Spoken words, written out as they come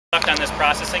left on this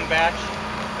processing batch,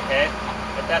 okay?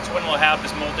 But that's when we'll have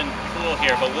this molten pool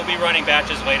here. But we'll be running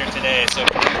batches later today, so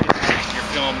if you get your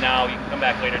film now, you can come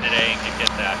back later today and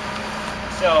get that.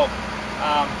 So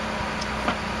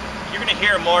you're going to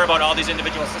hear more about all these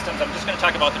individual systems. I'm just going to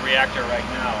talk about the reactor right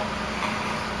now.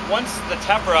 Once the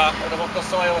tephra, or the local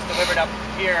soil, is delivered up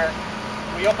here,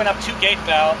 we open up 2 gate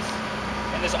valves,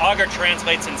 and this auger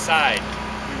translates inside.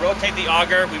 We rotate the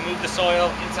auger, we move the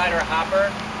soil inside our hopper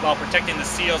while protecting the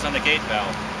seals on the gate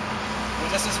valve.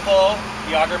 When this is full,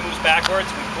 the auger moves backwards,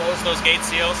 we close those gate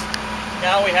seals.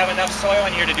 Now we have enough soil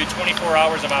in here to do 24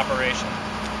 hours of operation.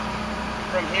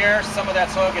 From here, some of that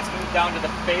soil gets moved down to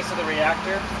the base of the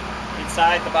reactor.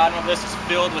 Inside, the bottom of this is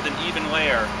filled with an even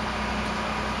layer.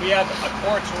 We have a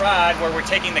quartz rod where we're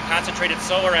taking the concentrated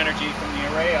solar energy from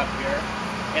the array up here,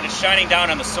 and it's shining down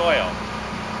on the soil.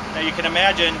 Now you can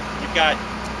imagine,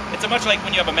 it's much like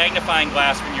when you have a magnifying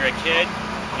glass when you're a kid,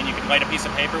 and you can light a piece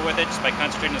of paper with it just by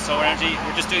concentrating the solar energy.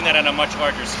 We're just doing that on a much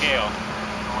larger scale.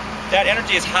 That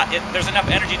energy is hot. There's enough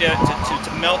energy to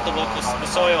melt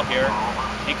the soil here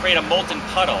and create a molten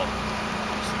puddle.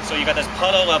 So you got this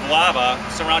puddle of lava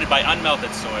surrounded by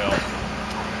unmelted soil.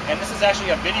 And this is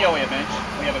actually a video image.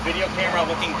 We have a video camera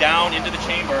looking down into the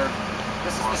chamber.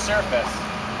 This is the surface.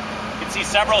 You can see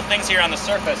several things here on the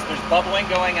surface. There's bubbling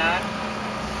going on.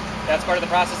 That's part of the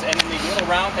process, and then the little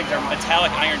round things are metallic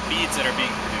iron beads that are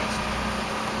being produced.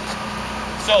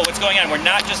 So what's going on? We're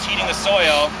not just heating the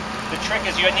soil. The trick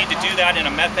is you need to do that in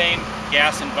a methane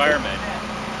gas environment.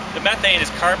 The methane is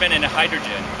carbon and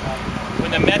hydrogen. When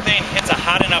the methane hits a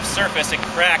hot enough surface, it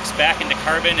cracks back into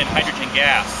carbon and hydrogen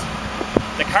gas.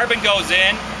 The carbon goes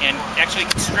in and actually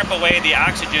can strip away the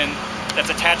oxygen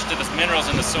that's attached to the minerals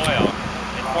in the soil.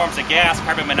 It forms a gas,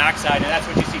 carbon monoxide, and that's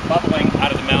what you see bubbling out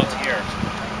of the melt here.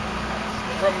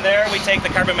 From there, we take the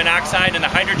carbon monoxide and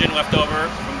the hydrogen left over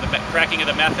from the cracking of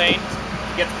the methane.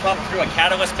 It gets pumped through a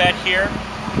catalyst bed here.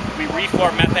 We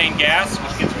reform methane gas,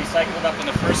 which gets recycled up in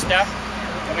the first step.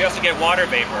 And we also get water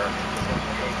vapor.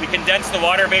 We condense the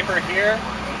water vapor here,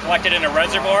 collect it in a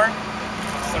reservoir.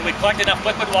 When we collect enough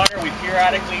liquid water, we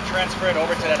periodically transfer it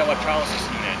over to that electrolysis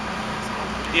unit.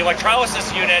 The electrolysis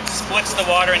unit splits the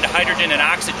water into hydrogen and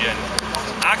oxygen.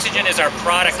 Oxygen is our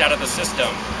product out of the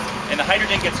system. And the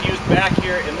hydrogen gets used back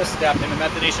here in this step, in the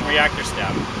methanation reactor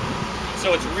step.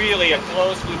 So it's really a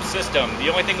closed loop system.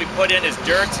 The only thing we put in is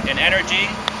dirt and energy,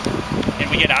 and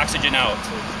we get oxygen out.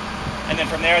 And then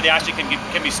from there, the oxygen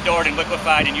can be stored and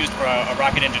liquefied and used for a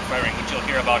rocket engine firing, which you'll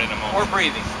hear about in a moment. Or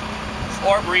breathing.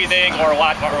 Or breathing, or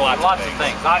lots of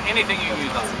things. Not anything you can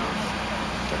use on.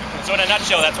 So in a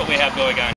nutshell, that's what we have going on.